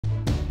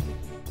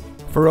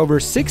For over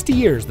 60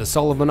 years, the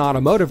Sullivan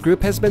Automotive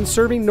Group has been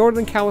serving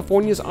Northern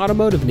California's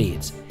automotive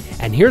needs.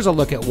 And here's a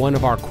look at one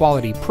of our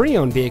quality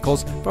pre-owned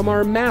vehicles from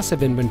our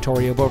massive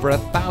inventory of over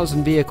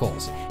 1,000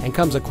 vehicles, and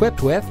comes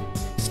equipped with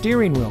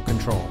steering wheel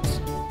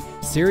controls,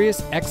 Sirius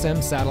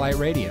XM satellite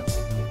radio,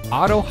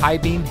 auto high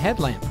beam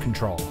headlamp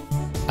control,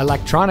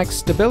 electronic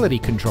stability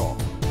control,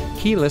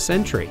 keyless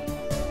entry,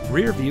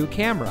 rear view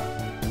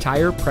camera,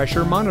 tire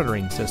pressure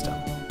monitoring system,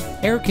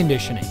 air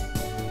conditioning,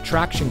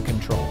 traction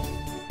control,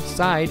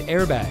 side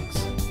airbags,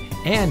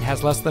 and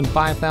has less than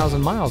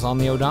 5,000 miles on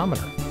the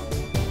odometer.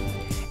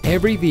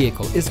 Every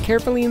vehicle is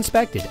carefully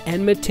inspected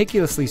and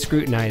meticulously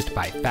scrutinized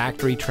by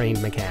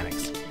factory-trained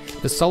mechanics.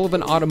 The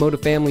Sullivan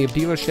Automotive family of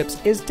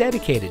dealerships is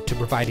dedicated to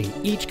providing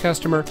each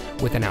customer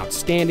with an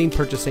outstanding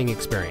purchasing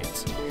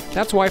experience.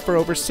 That's why for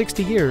over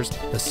 60 years,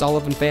 the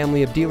Sullivan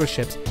family of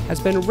dealerships has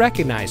been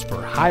recognized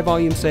for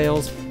high-volume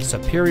sales,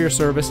 superior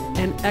service,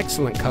 and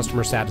excellent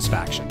customer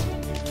satisfaction.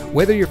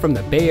 Whether you're from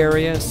the Bay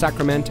Area,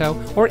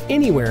 Sacramento, or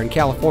anywhere in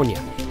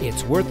California,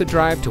 it's worth the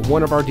drive to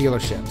one of our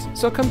dealerships,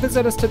 so come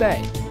visit us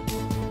today.